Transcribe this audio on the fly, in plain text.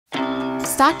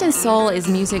Stockton Soul is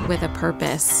music with a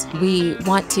purpose. We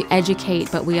want to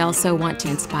educate, but we also want to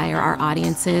inspire our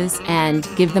audiences and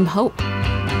give them hope.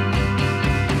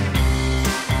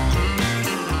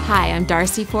 Hi, I'm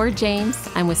Darcy Ford-James.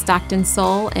 I'm with Stockton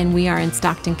Soul, and we are in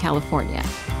Stockton, California.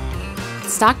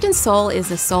 Stockton Soul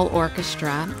is a soul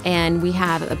orchestra, and we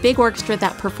have a big orchestra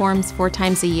that performs 4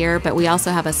 times a year, but we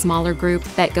also have a smaller group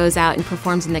that goes out and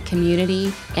performs in the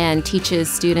community and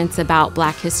teaches students about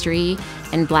Black history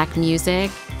and Black music,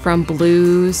 from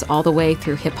blues all the way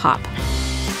through hip-hop.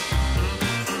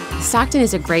 Stockton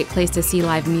is a great place to see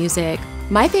live music.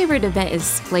 My favorite event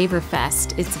is Flavor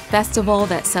Fest. It's a festival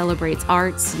that celebrates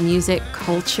arts, music,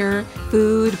 culture,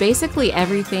 food, basically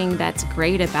everything that's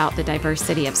great about the diverse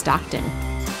city of Stockton.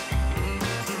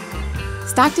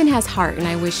 Stockton has heart, and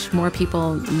I wish more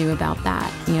people knew about that.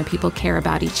 You know, people care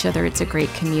about each other. It's a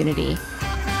great community.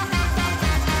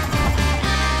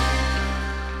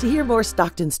 To hear more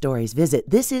Stockton stories, visit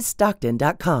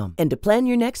thisisstockton.com. And to plan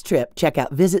your next trip, check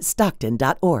out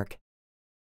visitstockton.org.